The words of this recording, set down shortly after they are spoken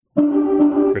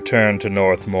Return to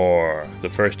Northmoor, the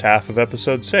first half of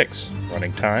Episode 6,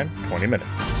 running time 20 minutes.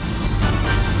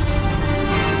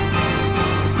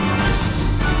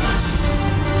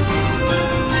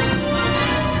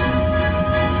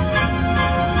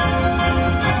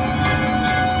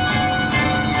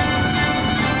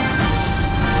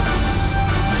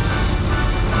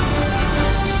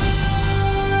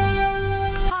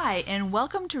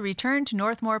 Welcome to Return to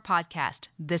Northmoor podcast.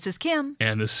 This is Kim.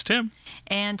 And this is Tim.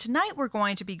 And tonight we're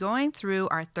going to be going through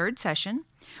our third session,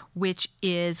 which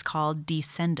is called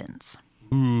Descendants.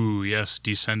 Ooh, yes,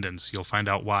 Descendants. You'll find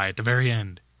out why at the very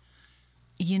end.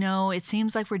 You know, it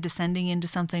seems like we're descending into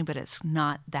something, but it's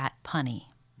not that punny.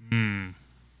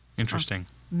 Interesting.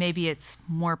 Maybe it's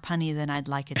more punny than I'd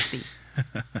like it to be.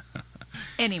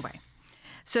 Anyway.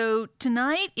 So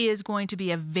tonight is going to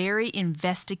be a very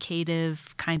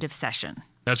investigative kind of session.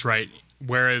 That's right.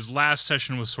 Whereas last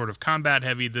session was sort of combat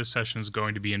heavy, this session is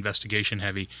going to be investigation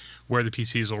heavy, where the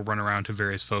PCs will run around to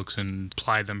various folks and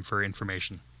ply them for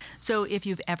information. So if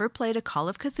you've ever played a Call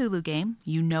of Cthulhu game,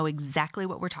 you know exactly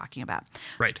what we're talking about.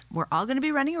 Right. We're all going to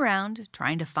be running around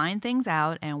trying to find things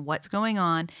out and what's going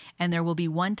on, and there will be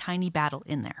one tiny battle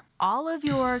in there. All of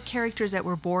your characters that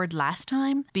were bored last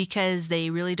time, because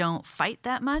they really don't fight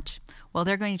that much, well,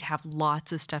 they're going to have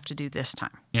lots of stuff to do this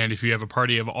time. And if you have a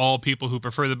party of all people who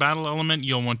prefer the battle element,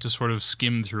 you'll want to sort of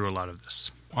skim through a lot of this.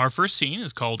 Our first scene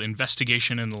is called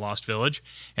Investigation in the Lost Village,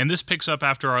 and this picks up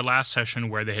after our last session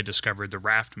where they had discovered the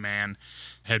raft man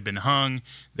had been hung.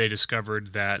 They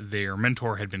discovered that their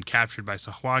mentor had been captured by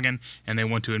Sahuagin, and they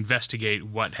want to investigate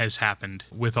what has happened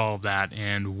with all of that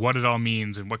and what it all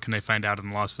means and what can they find out in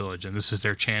the Lost Village, and this is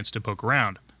their chance to poke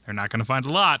around. They're not going to find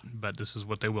a lot, but this is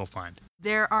what they will find.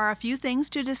 There are a few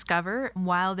things to discover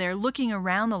while they're looking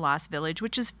around the Lost Village,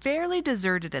 which is fairly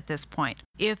deserted at this point.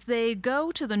 If they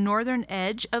go to the northern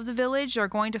edge of the village, they're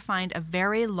going to find a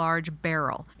very large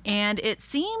barrel. And it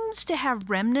seems to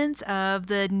have remnants of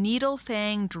the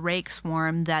needle-fanged drake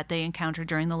swarm that they encountered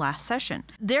during the last session.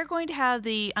 They're going to have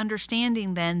the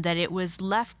understanding then that it was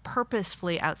left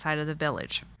purposefully outside of the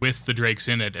village. With the drakes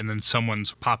in it, and then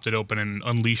someone's popped it open and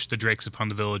unleashed the drakes upon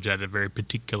the village at a very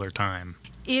particular time.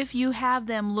 If you have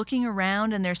them looking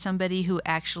around and there's somebody who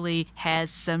actually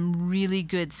has some really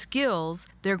good skills,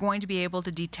 they're going to be able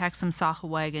to detect some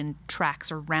Sahuagin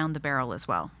tracks around the barrel as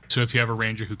well. So if you have a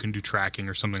ranger who can do tracking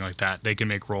or something like that, they can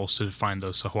make rolls to find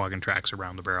those Sahuagin tracks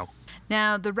around the barrel.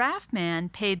 Now, the raft man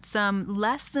paid some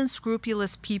less than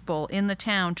scrupulous people in the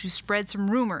town to spread some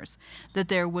rumors that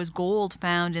there was gold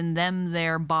found in them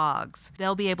there bogs.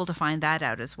 They'll be able to find that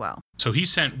out as well. So he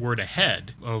sent word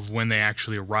ahead of when they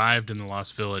actually arrived in the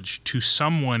Lost Village to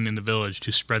someone in the village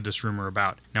to spread this rumor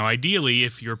about. Now, ideally,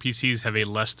 if your PCs have a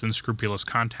less than scrupulous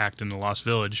contact in the Lost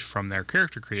Village from their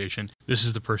character creation, this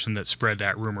is the person that spread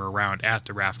that rumor around at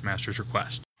the Raftmaster's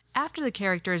request. After the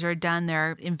characters are done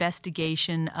their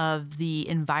investigation of the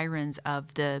environs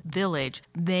of the village,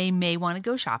 they may want to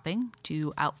go shopping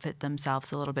to outfit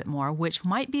themselves a little bit more, which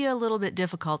might be a little bit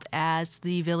difficult as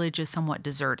the village is somewhat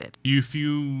deserted. If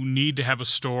you need to have a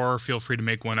store, feel free to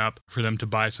make one up for them to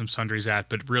buy some sundries at,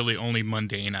 but really only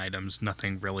mundane items,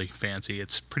 nothing really fancy.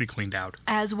 It's pretty cleaned out.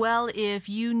 As well, if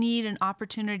you need an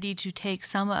opportunity to take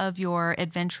some of your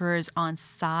adventurers on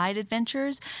side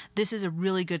adventures, this is a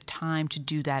really good time to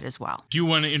do that as well. If you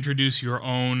want to introduce your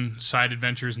own side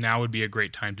adventures, now would be a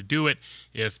great time to do it.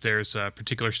 If there's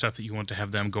particular stuff that you want to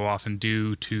have them go off and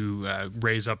do to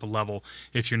raise up a level,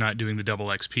 if you're not doing the double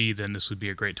XP, then this would be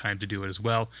a great time to do it as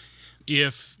well.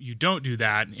 If you don't do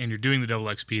that and you're doing the double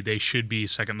XP, they should be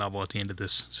second level at the end of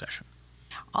this session.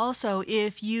 Also,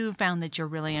 if you found that you're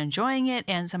really enjoying it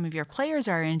and some of your players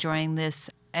are enjoying this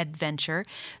adventure,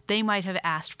 they might have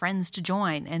asked friends to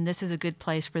join, and this is a good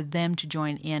place for them to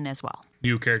join in as well.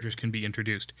 New characters can be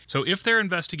introduced. So if they're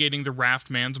investigating the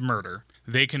raft man's murder,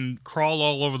 they can crawl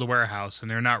all over the warehouse, and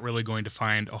they're not really going to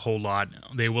find a whole lot.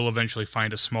 They will eventually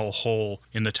find a small hole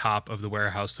in the top of the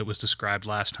warehouse that was described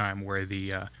last time where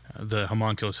the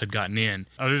homunculus had gotten in.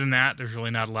 Other than that, there's really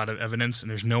not a lot of evidence,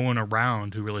 and there's no one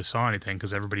around who really saw anything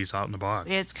because everybody's out in the bog.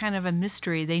 It's kind of a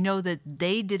mystery. They know that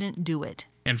they didn't do it.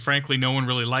 And frankly, no one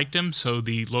really liked him, so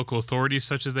the local authorities,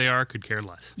 such as they are, could care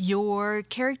less. Your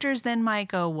characters then might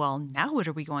go, well, now what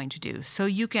are we going to do? So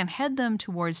you can head them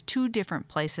towards two different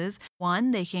places. One,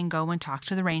 they can go and talk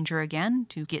to the ranger again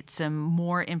to get some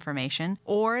more information,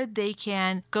 or they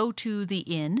can go to the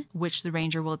inn, which the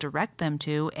ranger will direct them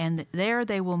to, and there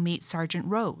they will meet Sergeant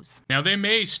Rose. Now, they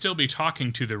may still be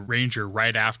talking to the ranger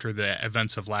right after the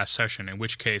events of last session, in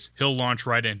which case he'll launch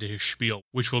right into his spiel,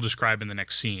 which we'll describe in the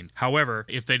next scene. However,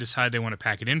 If they decide they want to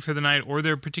pack it in for the night, or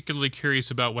they're particularly curious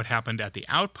about what happened at the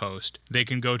outpost, they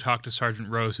can go talk to Sergeant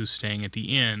Rose, who's staying at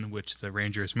the inn, which the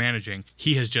ranger is managing.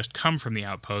 He has just come from the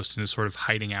outpost and is sort of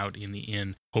hiding out in the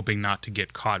inn, hoping not to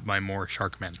get caught by more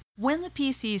sharkmen. When the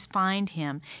PCs find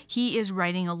him, he is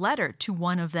writing a letter to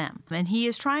one of them, and he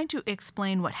is trying to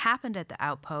explain what happened at the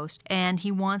outpost, and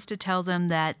he wants to tell them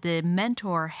that the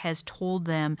mentor has told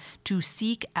them to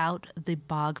seek out the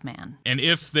Bogman. And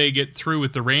if they get through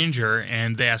with the ranger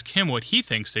and they ask him what he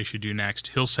thinks they should do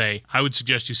next, he'll say, I would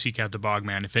suggest you seek out the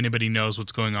Bogman. If anybody knows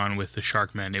what's going on with the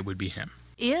sharkmen, it would be him.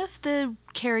 If the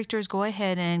characters go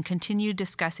ahead and continue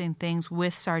discussing things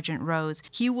with Sergeant Rose,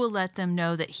 he will let them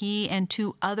know that he and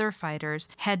 2 other fighters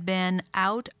had been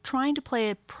out trying to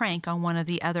play a prank on one of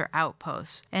the other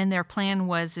outposts. And their plan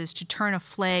is to turn a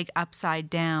flag upside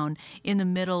down in the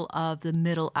middle of the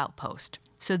middle outpost.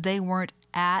 So they weren't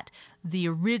at the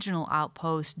original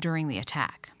outpost during the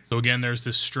attack. So again, there's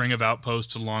this string of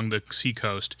outposts along the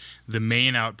seacoast. The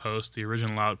main outpost, the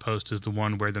original outpost, is the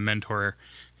one where the mentor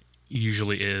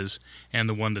usually is, and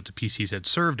the one that the PCs had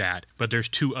served at, but there's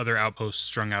 2 other outposts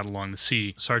strung out along the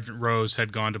sea. Sergeant Rose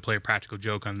had gone to play a practical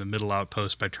joke on the middle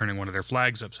outpost by turning one of their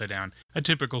flags upside down, a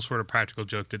typical sort of practical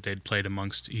joke that they'd played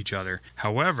amongst each other.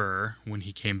 However, when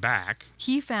he came back,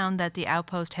 he found that the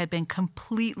outpost had been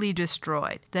completely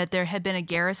destroyed, that there had been a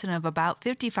garrison of about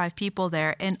 55 people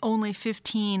there, and only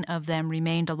 15 of them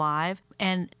remained alive,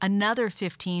 and another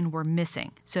 15 were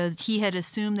missing. So he had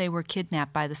assumed they were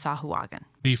kidnapped by the Sahuagin.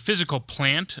 The physical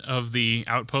plant of the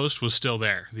outpost was still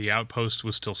there. The outpost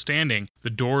was still standing. The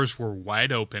doors were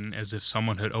wide open as if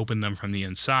someone had opened them from the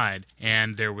inside,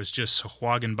 and there was just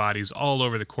Sahuagin bodies all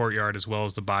over the courtyard as well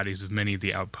as the bodies of many of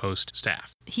the outpost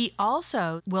staff. He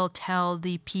also will tell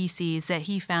the PCs that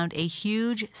he found a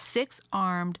huge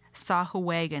 6-armed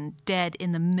Sahuagin dead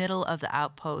in the middle of the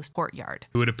outpost courtyard,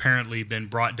 who had apparently been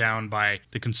brought down by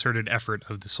the concerted effort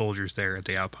of the soldiers there at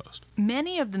the outpost.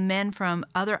 Many of the men from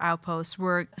other outposts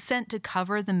were sent to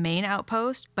cover the main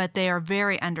outpost, but they are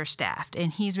very understaffed,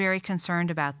 and he's very concerned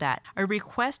about that. A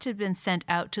request had been sent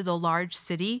out to the large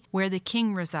city where the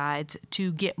king resides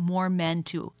to get more men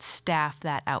to staff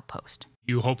that outpost.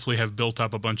 You hopefully have built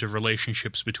up a bunch of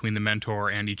relationships between the mentor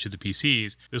and each of the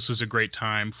PCs. This was a great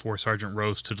time for Sergeant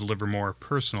Rose to deliver more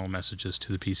personal messages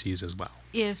to the PCs as well.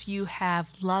 If you have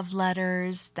love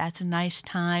letters, that's a nice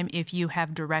time. If you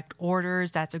have direct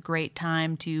orders, that's a great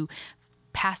time to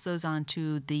pass those on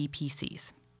to the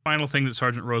PCs. Final thing that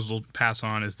Sergeant Rose will pass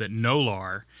on is that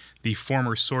Nolar, the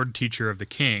former sword teacher of the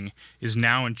king, is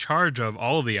now in charge of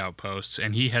all of the outposts,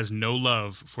 and he has no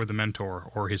love for the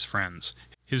mentor or his friends.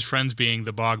 His friends being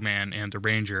the Bogman and the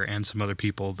Ranger and some other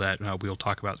people that we'll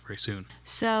talk about very soon.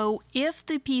 So if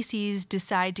the PCs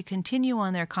decide to continue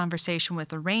on their conversation with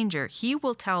the Ranger, he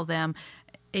will tell them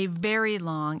a very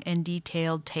long and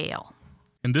detailed tale.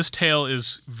 And this tale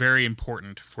is very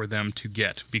important for them to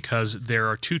get because there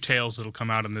are 2 tales that will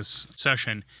come out in this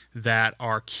session that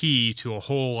are key to a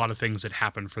whole lot of things that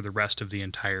happen for the rest of the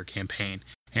entire campaign.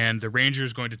 And the Ranger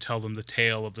is going to tell them the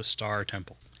tale of the Star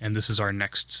Temple. And this is our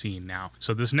next scene now.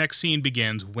 So this next scene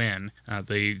begins when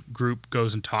the group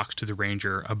goes and talks to the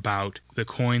Ranger about the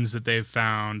coins that they've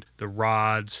found, the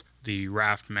rods, the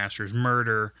raft master's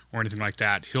murder, or anything like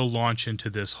that. He'll launch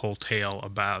into this whole tale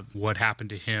about what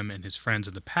happened to him and his friends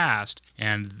in the past,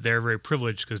 and they're very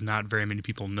privileged because not very many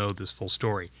people know this full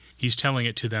story. He's telling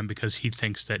it to them because he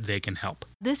thinks that they can help.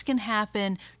 This can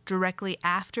happen directly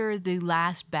after the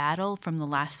last battle from the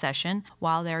last session,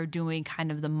 while they're doing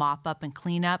kind of the mop-up and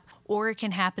cleanup, or it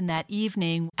can happen that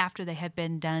evening after they have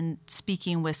been done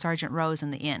speaking with Sergeant Rose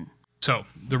in the inn. So,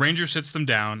 the Ranger sits them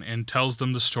down and tells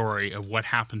them the story of what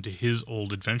happened to his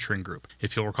old adventuring group.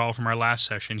 If you'll recall from our last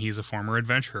session, he's a former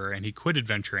adventurer, and he quit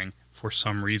adventuring for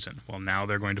some reason. Well, now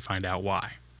they're going to find out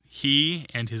why. He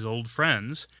and his old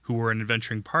friends, who were an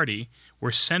adventuring party,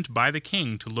 were sent by the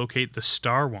king to locate the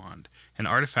Star Wand, an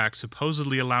artifact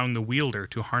supposedly allowing the wielder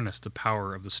to harness the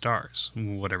power of the stars,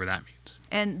 whatever that means.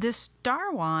 And this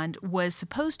star wand was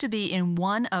supposed to be in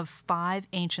one of 5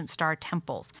 ancient star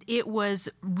temples. It was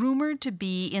rumored to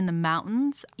be in the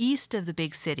mountains east of the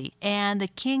big city, and the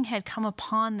king had come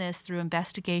upon this through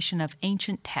investigation of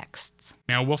ancient texts.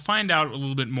 Now, we'll find out a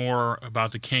little bit more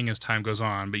about the king as time goes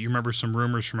on, but you remember some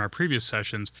rumors from our previous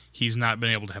sessions. He's not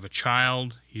been able to have a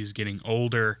child, he's getting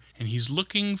older, and he's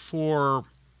looking for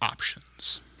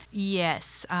options.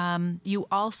 Yes. You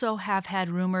also have had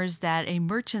rumors that a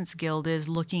merchants guild is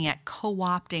looking at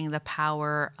co-opting the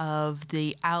power of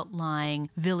the outlying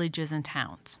villages and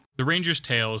towns. The Ranger's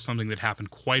Tale is something that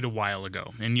happened quite a while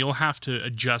ago, and you'll have to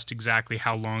adjust exactly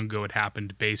how long ago it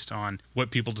happened based on what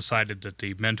people decided that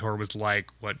the mentor was like,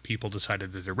 what people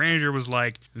decided that the Ranger was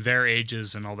like, their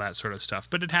ages, and all that sort of stuff.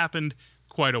 But it happened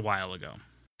quite a while ago.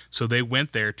 So they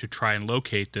went there to try and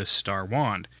locate this star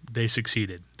wand. They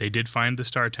succeeded. They did find the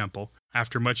star temple.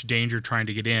 After much danger trying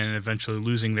to get in and eventually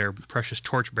losing their precious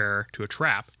torchbearer to a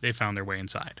trap, they found their way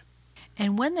inside.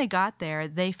 And when they got there,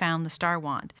 they found the star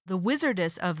wand. The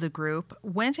wizardess of the group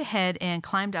went ahead and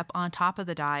climbed up on top of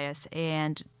the dais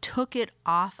and took it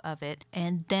off of it,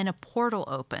 and then a portal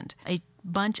opened. A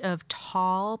bunch of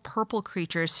tall purple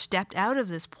creatures stepped out of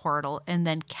this portal and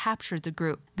then captured the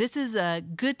group. This is a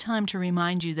good time to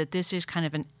remind you that this is kind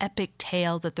of an epic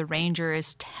tale that the Ranger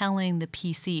is telling the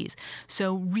PCs.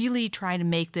 So really try to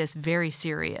make this very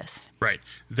serious. Right.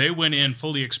 They went in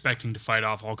fully expecting to fight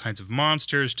off all kinds of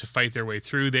monsters, to fight their way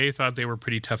through. They thought they were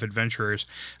pretty tough adventurers.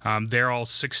 They're all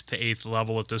 6th to 8th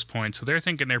level at this point, so they're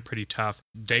thinking they're pretty tough.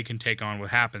 They can take on what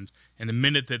happens. And the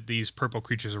minute that these purple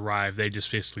creatures arrive, they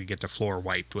just basically get the floor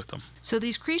wiped with them. So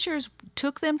these creatures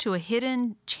took them to a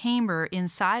hidden chamber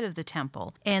inside of the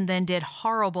temple and then did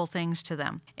horrible things to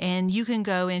them. And you can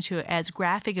go into as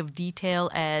graphic of detail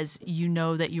as you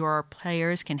know that your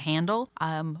players can handle.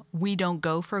 We don't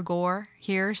go for gore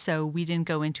here, so we didn't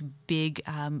go into big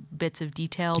bits of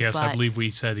detail. Yes, but I believe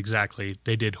we said exactly.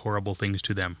 They did horrible things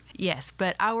to them. Yes,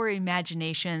 but our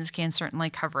imaginations can certainly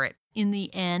cover it. In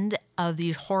the end of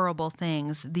these horrible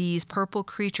things, these purple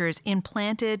creatures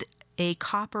implanted a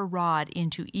copper rod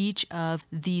into each of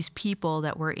these people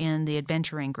that were in the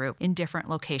adventuring group in different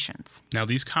locations. Now,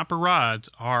 these copper rods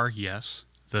are, yes,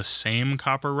 the same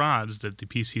copper rods that the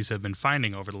PCs have been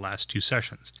finding over the last 2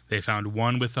 sessions. They found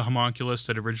one with the homunculus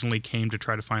that originally came to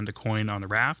try to find the coin on the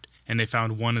raft, and they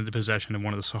found one in the possession of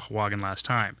one of the Sahuagin last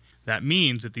time. That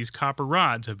means that these copper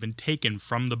rods have been taken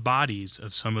from the bodies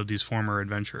of some of these former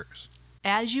adventurers.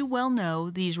 As you well know,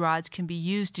 these rods can be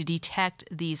used to detect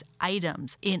these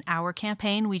items. In our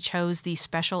campaign, we chose the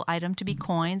special item to be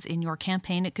coins. In your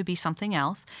campaign, it could be something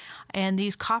else. And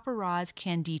these copper rods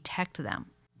can detect them.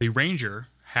 The Ranger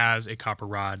has a copper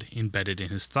rod embedded in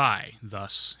his thigh,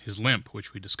 thus his limp,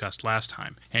 which we discussed last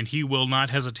time. And he will not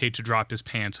hesitate to drop his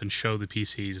pants and show the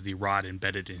PCs the rod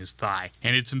embedded in his thigh.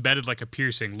 And it's embedded like a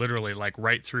piercing, literally like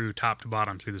right through top to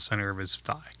bottom through the center of his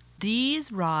thigh.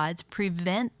 These rods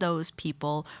prevent those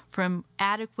people from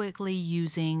adequately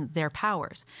using their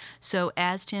powers. So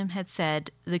as Tim had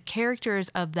said, the characters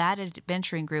of that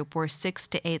adventuring group were 6th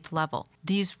to 8th level.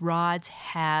 These rods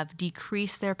have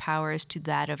decreased their powers to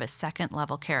that of a 2nd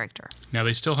level character. Now,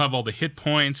 they still have all the hit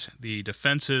points, the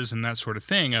defenses, and that sort of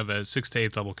thing of a 6th to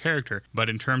 8th level character, but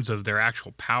in terms of their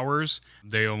actual powers,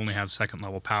 they only have 2nd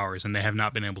level powers, and they have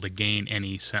not been able to gain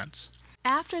any sense.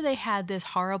 After they had this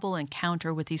horrible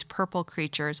encounter with these purple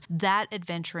creatures, that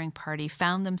adventuring party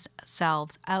found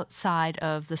themselves outside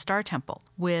of the Star Temple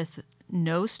with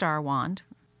no star wand,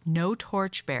 no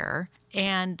torchbearer,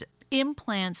 and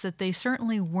implants that they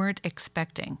certainly weren't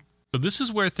expecting. So this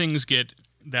is where things get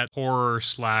that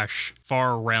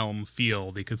horror/far realm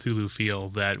feel, the Cthulhu feel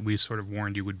that we sort of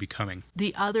warned you would be coming.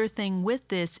 The other thing with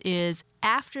this is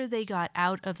after they got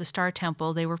out of the Star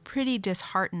Temple, they were pretty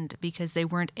disheartened because they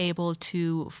weren't able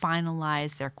to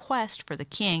finalize their quest for the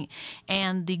king,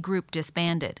 and the group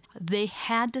disbanded. They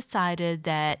had decided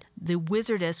that the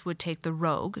wizardess would take the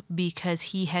rogue because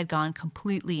he had gone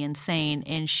completely insane,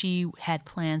 and she had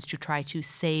plans to try to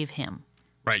save him.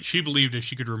 Right, she believed if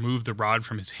she could remove the rod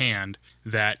from his hand,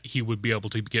 that he would be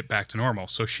able to get back to normal.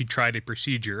 So she tried a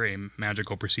procedure, a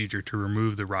magical procedure, to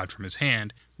remove the rod from his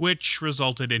hand, which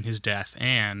resulted in his death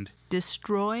and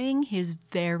destroying his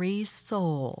very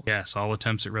soul. Yes, all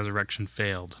attempts at resurrection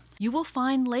failed. You will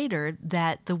find later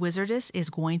that the wizardess is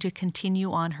going to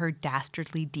continue on her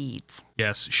dastardly deeds.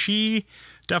 Yes, she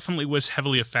definitely was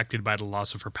heavily affected by the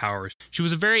loss of her powers. She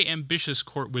was a very ambitious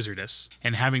court wizardess,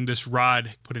 and having this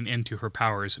rod put an end to her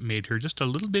powers made her just a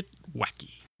little bit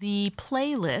wacky. The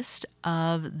playlist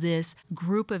of this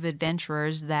group of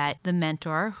adventurers that the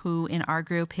mentor, who in our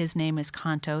group, his name is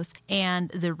Kantos, and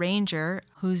the ranger,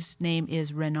 whose name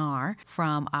is Renar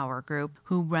from our group,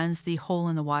 who runs the Hole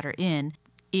in the Water Inn,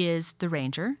 is the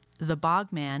ranger, the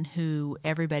bogman, who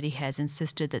everybody has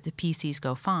insisted that the PCs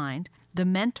go find, the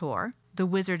mentor, the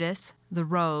wizardess, the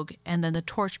rogue, and then the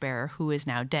torchbearer, who is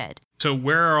now dead. So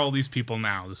where are all these people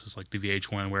now? This is like the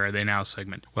VH1 Where Are They Now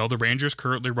segment. Well, the ranger's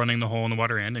currently running the Hole in the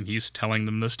Water Inn, and he's telling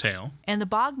them this tale. And the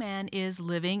Bogman is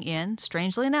living in,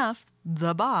 strangely enough,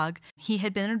 the bog. He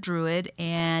had been a druid,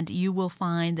 and you will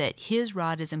find that his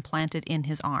rod is implanted in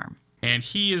his arm. And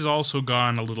he has also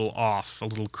gone a little off, a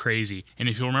little crazy. And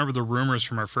if you'll remember the rumors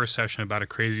from our first session about a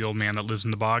crazy old man that lives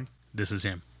in the bog, this is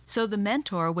him. So the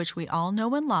mentor, which we all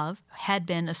know and love, had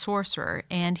been a sorcerer,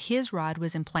 and his rod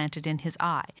was implanted in his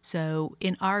eye. So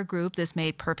in our group, this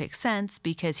made perfect sense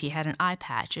because he had an eye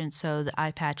patch, and so the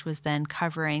eye patch was then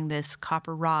covering this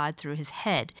copper rod through his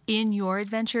head. In your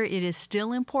adventure, it is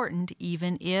still important,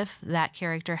 even if that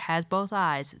character has both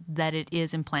eyes, that it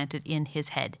is implanted in his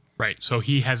head. Right, so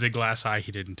he has a glass eye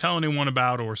he didn't tell anyone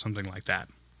about or something like that.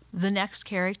 The next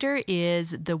character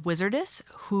is the wizardess,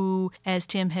 who, as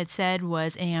Tim had said,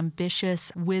 was an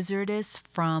ambitious wizardess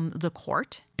from the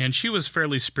court. And she was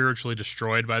fairly spiritually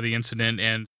destroyed by the incident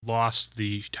and lost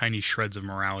the tiny shreds of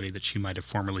morality that she might have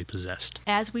formerly possessed.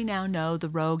 As we now know, the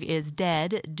rogue is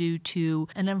dead due to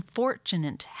an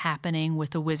unfortunate happening with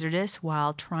the wizardess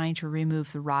while trying to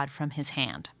remove the rod from his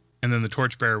hand. And then the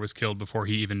torchbearer was killed before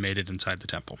he even made it inside the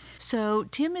temple. So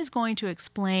Tim is going to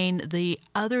explain the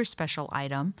other special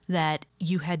item that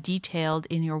you had detailed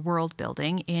in your world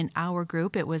building. In our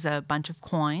group, it was a bunch of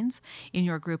coins. In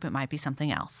your group, it might be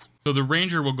something else. So the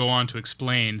ranger will go on to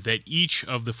explain that each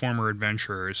of the former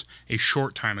adventurers, a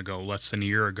short time ago, less than a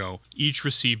year ago, each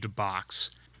received a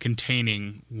box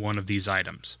containing one of these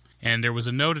items. And there was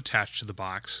a note attached to the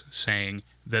box saying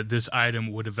that this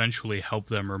item would eventually help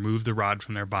them remove the rod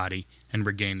from their body and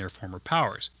regain their former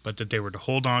powers, but that they were to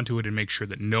hold on to it and make sure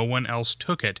that no one else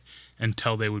took it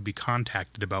until they would be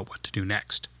contacted about what to do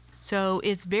next. So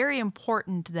it's very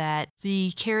important that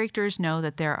the characters know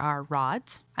that there are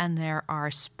rods and there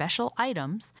are special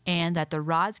items, and that the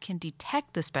rods can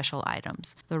detect the special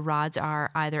items. The rods are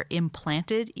either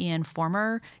implanted in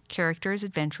former characters,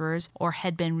 adventurers, or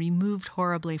had been removed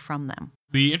horribly from them.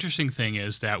 The interesting thing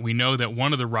is that we know that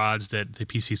one of the rods that the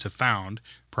PCs have found,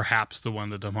 perhaps the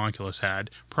one that the homunculus had,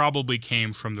 probably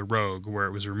came from the rogue where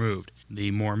it was removed.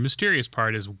 The more mysterious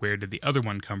part is, where did the other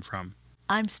one come from?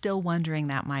 I'm still wondering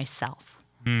that myself.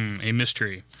 A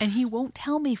mystery. And he won't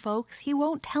tell me, folks. He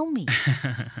won't tell me.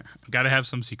 Gotta have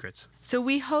some secrets. So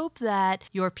we hope that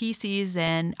your PCs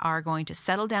then are going to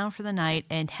settle down for the night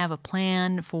and have a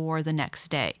plan for the next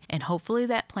day. And hopefully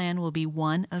that plan will be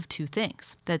one of two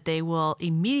things. That they will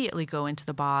immediately go into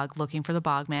the bog looking for the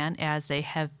bogman, as they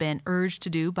have been urged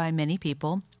to do by many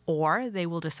people. Or they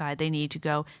will decide they need to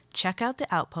go check out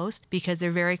the outpost because they're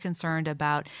very concerned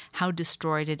about how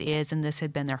destroyed it is, and this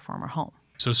had been their former home.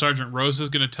 So Sergeant Rose is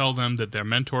going to tell them that their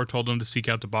mentor told them to seek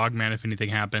out the Bogman if anything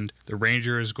happened. The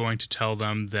Ranger is going to tell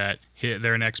them that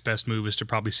their next best move is to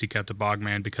probably seek out the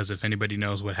Bogman, because if anybody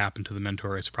knows what happened to the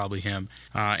mentor, it's probably him.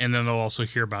 And then they'll also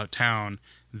hear about town,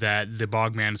 that the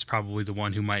Bogman is probably the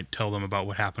one who might tell them about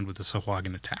what happened with the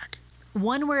Sahuagin attack.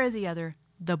 One way or the other,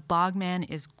 the Bogman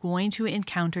is going to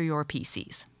encounter your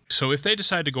PCs. So if they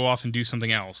decide to go off and do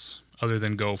something else, other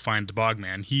than go find the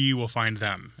Bogman, he will find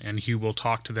them, and he will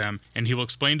talk to them, and he will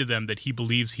explain to them that he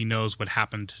believes he knows what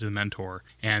happened to the mentor,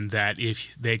 and that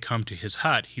if they come to his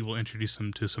hut, he will introduce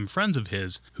them to some friends of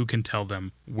his who can tell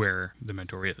them where the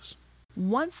mentor is.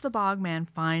 Once the Bogman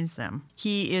finds them,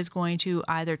 he is going to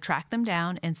either track them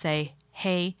down and say,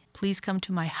 hey, please come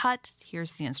to my hut.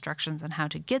 Here's the instructions on how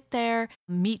to get there.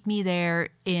 Meet me there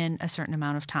in a certain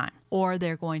amount of time. Or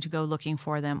they're going to go looking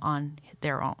for them on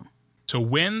their own. So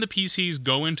when the PCs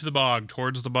go into the bog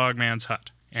towards the Bogman's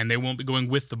hut, and they won't be going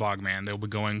with the Bogman, they'll be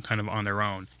going kind of on their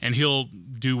own, and he'll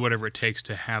do whatever it takes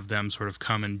to have them sort of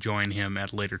come and join him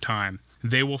at a later time,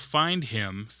 they will find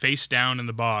him face down in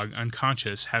the bog,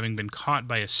 unconscious, having been caught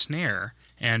by a snare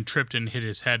and tripped and hit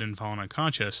his head and fallen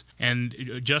unconscious, and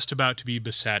just about to be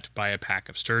beset by a pack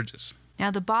of sturges.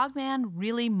 Now, the Bogman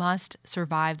really must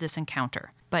survive this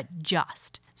encounter, but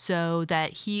just so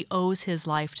that he owes his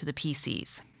life to the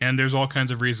PCs. And there's all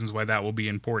kinds of reasons why that will be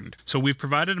important. So we've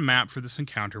provided a map for this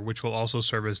encounter, which will also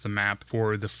serve as the map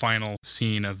for the final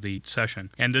scene of the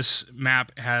session. And this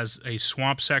map has a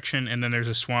swamp section, and then there's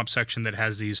a swamp section that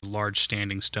has these large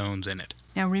standing stones in it.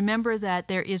 Now remember that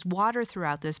there is water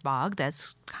throughout this bog.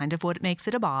 That's kind of what makes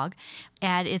it a bog.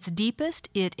 At its deepest,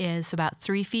 it is about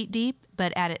 3 feet deep,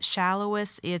 but at its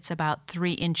shallowest, it's about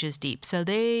 3 inches deep. So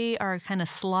they are kind of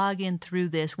slogging through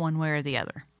this one way or the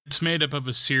other. It's made up of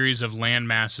a series of land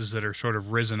masses that are sort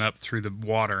of risen up through the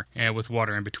water, and with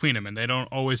water in between them, and they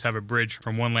don't always have a bridge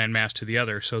from one land mass to the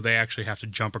other, so they actually have to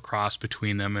jump across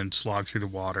between them and slog through the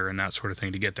water and that sort of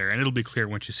thing to get there, and it'll be clear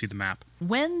once you see the map.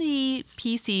 When the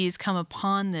PCs come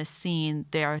upon this scene,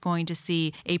 they are going to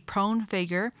see a prone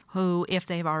figure who, if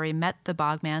they've already met the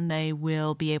Bogman, they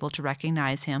will be able to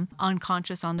recognize him,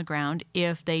 unconscious on the ground.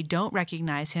 If they don't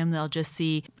recognize him, they'll just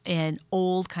see an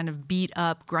old, kind of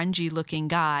beat-up, grungy-looking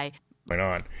guy.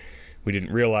 On. We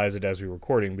didn't realize it as we were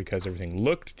recording because everything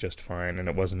looked just fine, and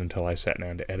it wasn't until I sat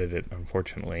down to edit it,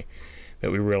 unfortunately,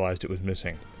 that we realized it was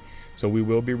missing. So we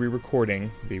will be re-recording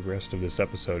the rest of this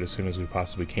episode as soon as we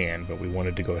possibly can, but we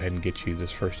wanted to go ahead and get you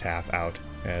this first half out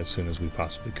as soon as we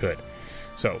possibly could.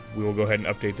 So we will go ahead and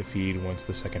update the feed once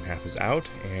the second half is out,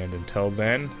 and until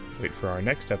then, wait for our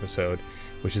next episode,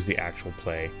 which is the actual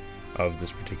play of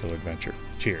this particular adventure.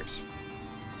 Cheers.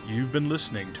 You've been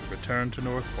listening to Return to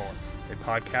Northmoor, a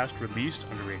podcast released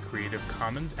under a Creative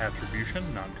Commons Attribution,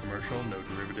 Non-Commercial, No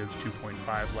Derivatives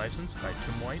 2.5 license by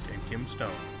Tim White and Kim Stone.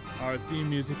 Our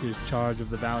theme music is Charge of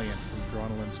the Valiant from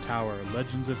Dronelin's Tower,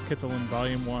 Legends of Kithalin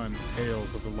Volume 1,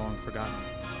 Tales of the Long Forgotten.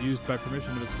 Used by permission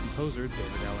of its composer,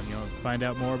 David Allen Young. Find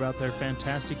out more about their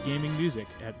fantastic gaming music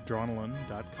at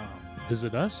dronelin.com.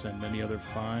 Visit us and many other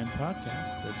fine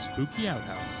podcasts at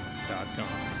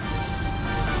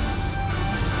spookyouthouse.com.